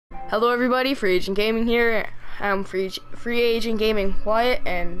Hello everybody, Free Agent Gaming here. I'm Free Agent Gaming Wyatt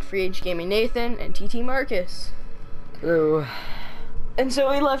and Free Agent Gaming Nathan and TT Marcus. Hello. And so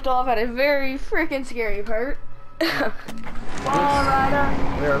we left off at a very freaking scary part. Where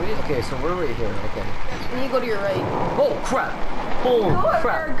are we? Okay, so we're right here. Okay. When you go to your right. Oh crap! Oh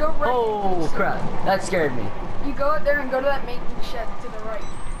crap! There, go right. Oh crap! That scared me. You go out there and go to that maintenance shed to the right.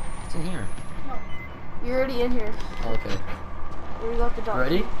 It's in here. No. You're already in here. Okay. We got the dog.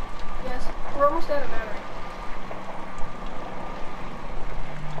 Ready? Yes. We're almost out of battery.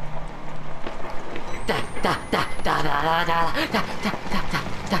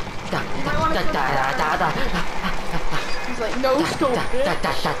 He's like, no scope,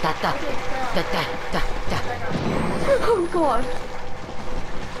 oh god.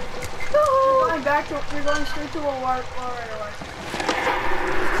 No! You're going straight to a water away.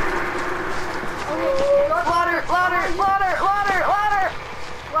 Okay,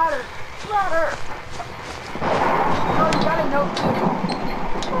 ladder. Oh, you got a note too.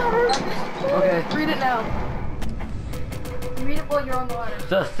 Ladder. Okay. Read it now. Read it while you're on the ladder.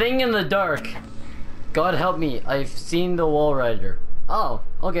 The thing in the dark. God help me, I've seen the wall rider. Oh,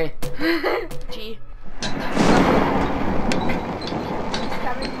 okay. G. Bring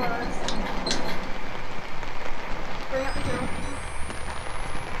up the hill.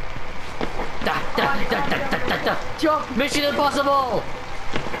 Jump! Mission impossible!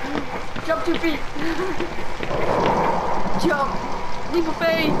 Jump 2 feet! Jump! Leap of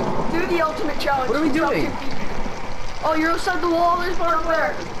faith! Do the ultimate challenge! What are we doing? Jump 2 feet. Oh, you're outside the wall, there's part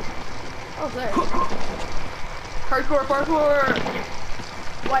there! Oh, there. Hardcore parkour!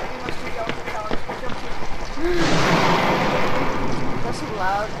 What? We must do the ultimate challenge. Jump 2 feet. That's a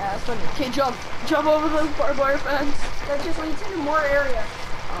loud ass thunder. Okay, jump! Jump over the barbed wire fence! That just leads into more area.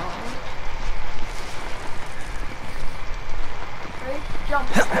 Oh. Ready? Jump!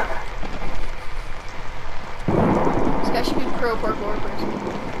 This guy should be pro parkour person.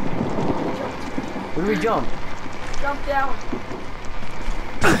 Jump. Where do we jump? Jump down.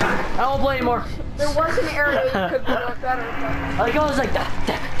 I don't play anymore. There was an area you could do it better, but... Like I was like that.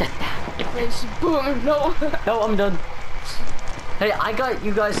 Then just boom, no. No, I'm done. Hey, I got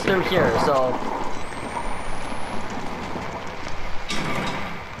you guys through here, so...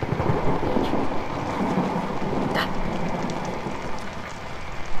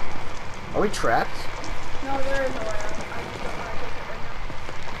 Are we trapped? No, there is no way out. I just don't want to take it right now.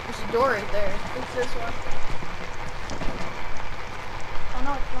 There's a door right there. It's this one. Oh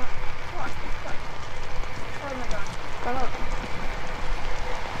no, it's not. Come on, come on. Oh my god. Come on.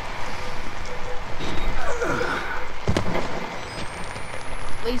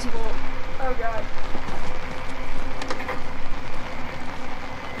 Lazy bolt. Oh god.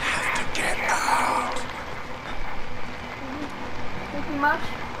 Have to get out. Thinking much?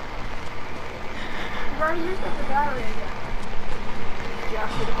 We've already used up the battery again. Yeah,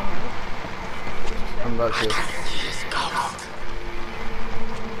 should have been out. I'm about to. This ghost.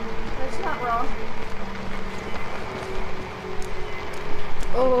 That's not wrong.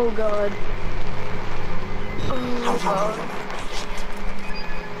 Oh god. Oh god.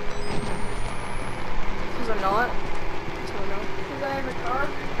 Because I'm not. So no. Because I have a car.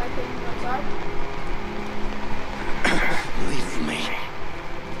 I can outside. Leave me.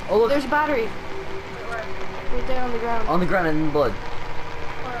 Oh look, There's a battery. Right there on the ground. on the ground and in blood.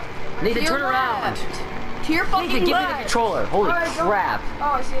 Nathan, To your turn around. left. To your fucking Nathan, give me the left. controller. Holy Alright, go. crap. Oh,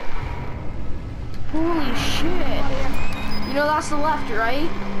 I see it. Holy shit. You know that's the left, right?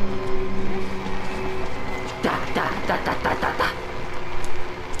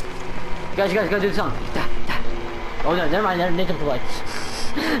 Guys, gotta do the song. Oh no, never mind. Nathan play.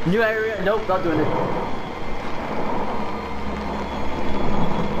 New area. Nope, not doing it.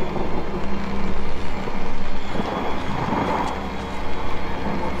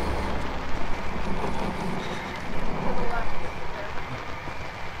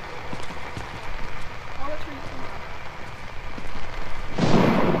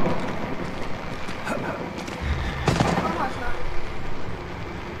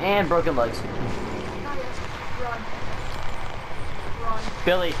 And broken legs. Run.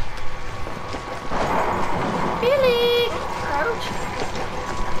 Billy. Billy! Crouch.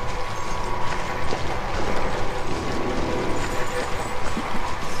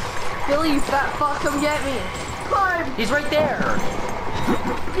 Billy, you fat fuck, come get me. Climb! He's right there.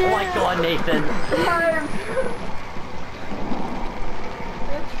 Oh my god, Nathan. Climb!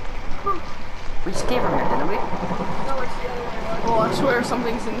 Bitch. We just came from here, didn't we? No, it's the other way. Oh, I swear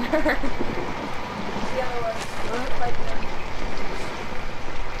something's in there. It's the other way. Right there.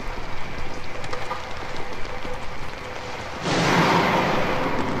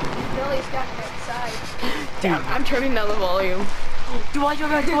 gotten outside. Dude, I'm turning down the volume. dude, why you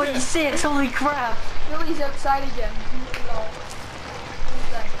got 26? Holy crap! Billy's outside again. No.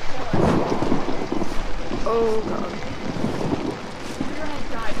 Oh god. We're gonna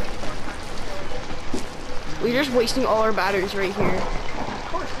die before time. We're just wasting all our batteries right here. Of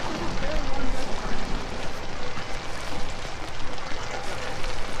course, this is a very long time.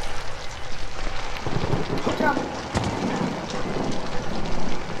 Jump.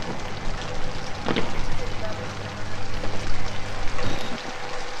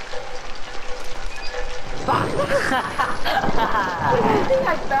 I think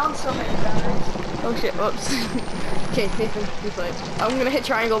I found so many batteries. Oh shit, whoops. Okay, Nathan, you play. I'm gonna hit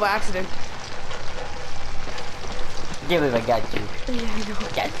triangle by accident. Can't believe I got you. Yeah, I know.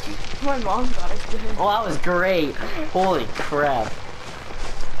 Got you. My mom got it. Oh, that was great. Holy crap.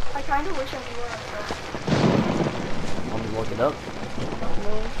 I kinda wish I knew where I was. Let me look it up.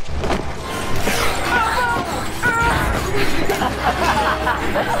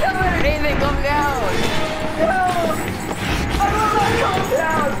 Nathan, come down! No! I will not come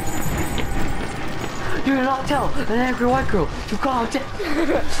down! You're knocked out. An angry white girl. You calm down.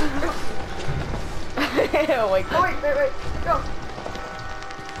 Oh my god. Wait, go.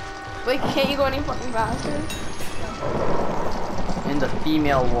 Wait, can't you go any fucking faster? In the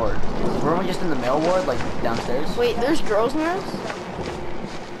female ward. Weren't we just in the male ward, like downstairs? Wait, there's girls in this?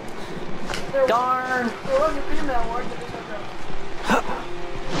 Darn! There was a female ward, but there's no girls.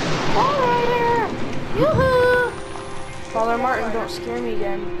 Alrighter! Yoo-hoo! Father Martin, don't scare me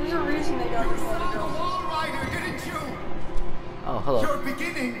again. There's a reason they got rid of the girls. Wall Rider, didn't you? Oh, hello. You're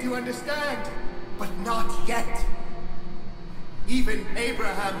beginning to understand, but not yet. Even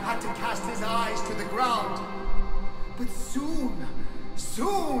Abraham had to cast his eyes to the ground. But soon,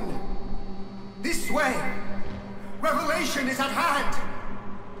 this way, revelation is at hand.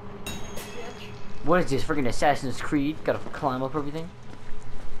 What is this, freaking Assassin's Creed? Gotta climb up everything?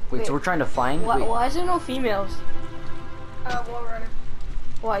 Wait, so we're trying to find? Why, Wait. why is there no females? Wall Rider.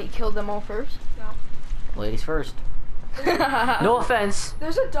 Why, you killed them all first? No. Ladies first. No offense.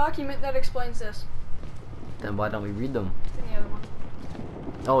 There's a document that explains this. Then why don't we read them? In the other one.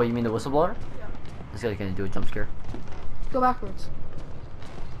 Oh, you mean the whistleblower? Yeah. This guy's gonna do a jump scare. Go backwards.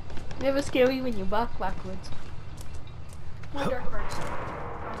 Never scary when you walk backwards. More dark parts.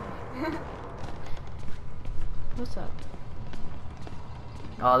 What's up?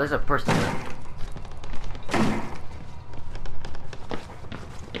 Oh, there's a person there.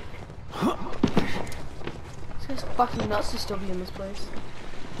 This guy's fucking nuts to still be in this place.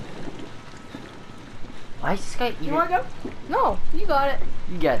 Why is this guy even... You wanna go? No, you got it.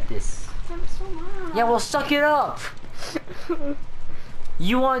 You got this. I'm so mad. Yeah, well, suck it up!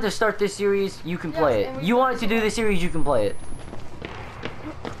 You wanted to start this series, you can play and it. we You wanted to do this series, you can play it.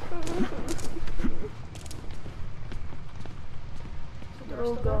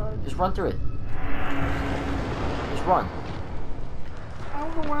 Oh god. Just run through it. Just run. I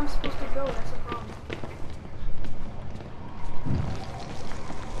don't know where I'm supposed to go, that's the problem.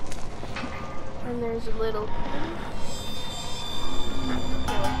 And there's a little...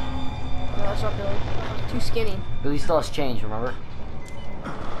 Billy. No, that's not Billy. Too skinny. Billy still has change, remember?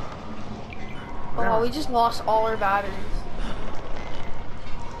 Oh, we just lost all our batteries.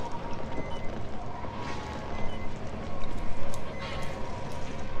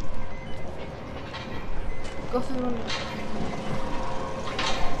 Go through the window.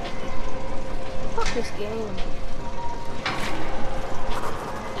 Fuck this game.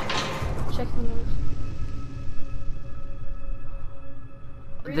 Check the news.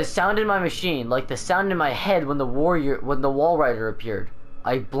 The sound in my machine, like the sound in my head when the wall rider appeared.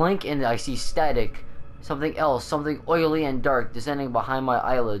 I blink and I see static. Something else, something oily and dark descending behind my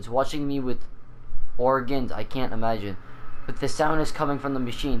eyelids, watching me with organs I can't imagine. But the sound is coming from the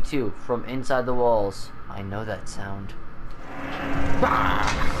machine too, from inside the walls. I know that sound.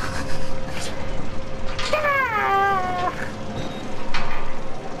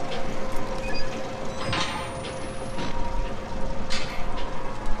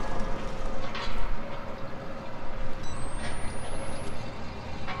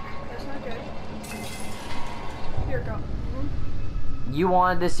 That's not good. Here, go. You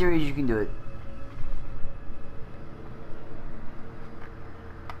wanted this series, you can do it.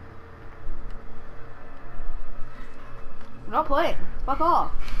 I'm not playing. Fuck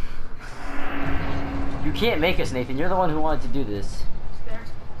off. You can't make us, Nathan. You're the one who wanted to do this.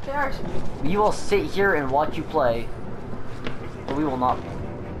 Stairs. We will sit here and watch you play, but we will not.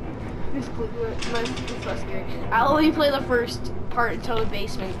 This is so scary. I'll only play the first part until the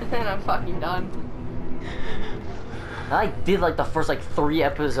basement, and then I'm fucking done. And I did like the first like 3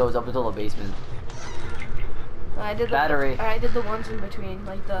 episodes up until the basement. I did Battery. I did the ones in between,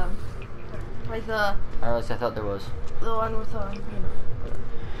 like the Or at least I thought there was. the one with you know.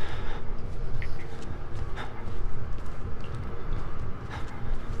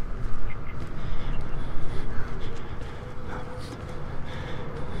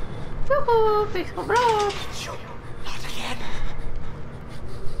 Woohoo! Big road. Not again.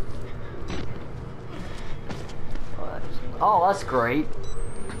 Oh, that's great.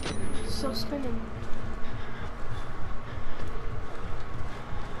 So spinning.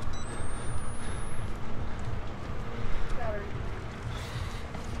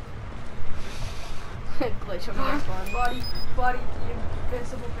 Glacial body, the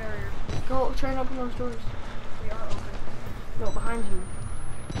invincible barrier. Go, try and open those doors. We are open. No, behind you.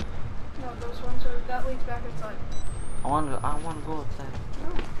 No, those ones are, that leads back inside. I want to go outside.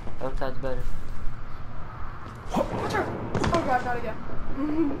 No. Outside's better. Watch out! Oh god, not again.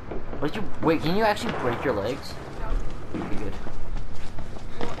 What did you, wait, can you actually break your legs? No. Okay, good.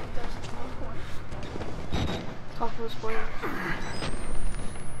 Well, it does at one point. Talk for the spoilers.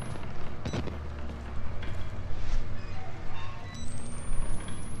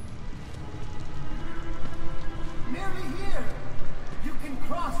 Nearly here. You can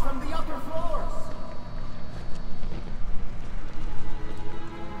cross from the upper floors.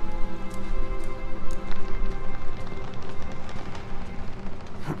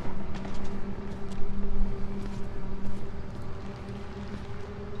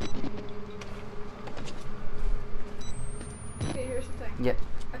 Okay, here's the thing. Yep.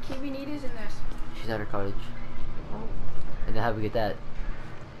 A key we need is in this. She's at her cottage. Oh. And then how do we get that?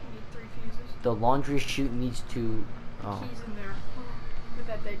 We need 3 fuses. The laundry chute needs to. Oh. Keys in there. With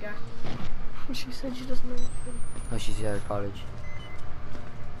that dead guy. She said she doesn't know anything. No, she's at her cottage.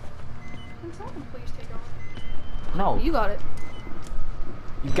 Can someone please take over? No. You got it.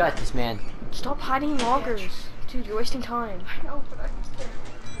 You got this, man. Stop hiding in lockers. Dude, you're wasting time. I know, but I'm scared.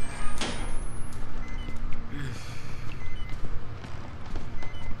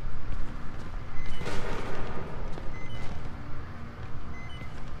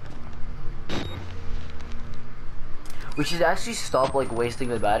 We should actually stop like wasting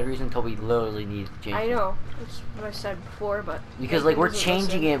the batteries until we literally need to change I them. know. That's what I said before, but Because like we're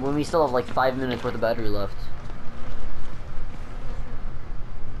changing it when we still have like 5 minutes worth of battery left.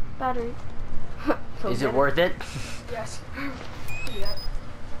 Battery. Is it worth it? Yes. Yeah.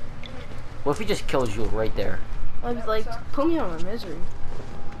 What if he just kills you right there? I was like, put me on my misery.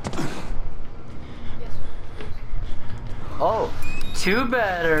 Yes. Oh, 2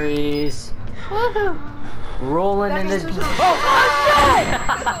 batteries. Rolling That in means the there's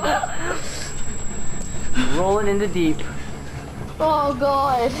no- rolling in the deep. Oh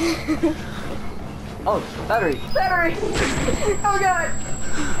god. Oh, battery. Battery. Oh god.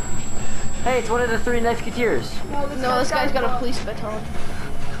 Hey, it's one of the 3 Musketeers. No, this guy's got a police baton.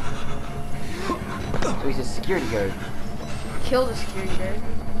 So he's a security guard. Kill the security guard.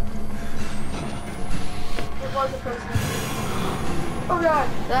 It was a person. Oh god.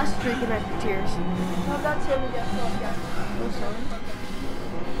 That's freaking Musketeers. No, that's him again. Oh yeah. Oh sorry.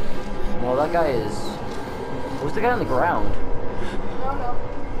 No, that guy is. Who's the guy on the ground? No.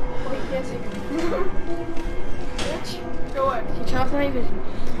 Oh, you can't see. Bitch. Go away. You turn off the night vision.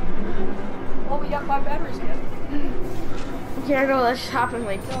 Oh, we got 5 batteries again. Okay, I know that just happened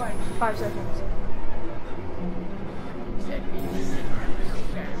like 5 seconds.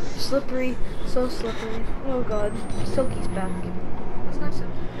 Slippery, so slippery. Oh god, Silky's back. That's not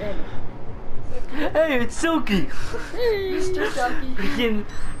Silky. Hey, it's Silky. Mr. Silky.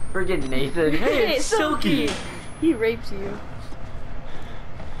 Friggin' Nathan. Hey, it's Silky. He rapes you.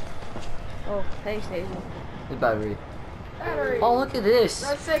 Oh, thanks, Nathan. The battery. Battery. Oh, look at this.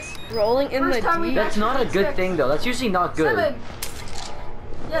 That's 6. Rolling in First the time we deep. That's not a good 6. thing though. That's usually not good. 7.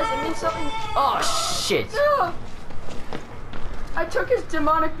 Yes, it means something. Oh shit. No! I took his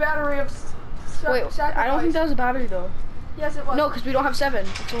demonic battery of Wait, I don't think that was a battery though. Yes, it was. No, because we don't have 7.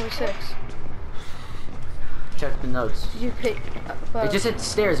 It's only 6. Check the notes. Did you pick? It just said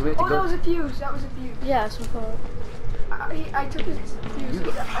stairs. We have to Oh, go. that was a fuse. That was a fuse. Yeah, that's what I thought. I took his fuse.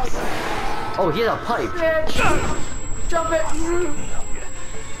 You- Oh, he has a pipe. Bitch! Jump it!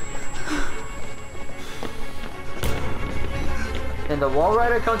 And the wall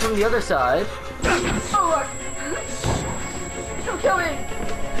rider comes from the other side. Oh, look! Don't kill me!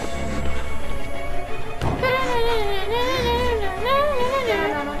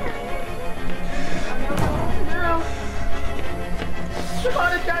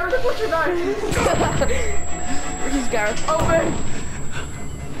 Demonic guy with a butcher knife! He's Gareth. Open!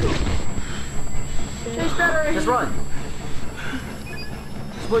 Change battery! Just run.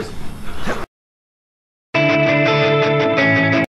 please.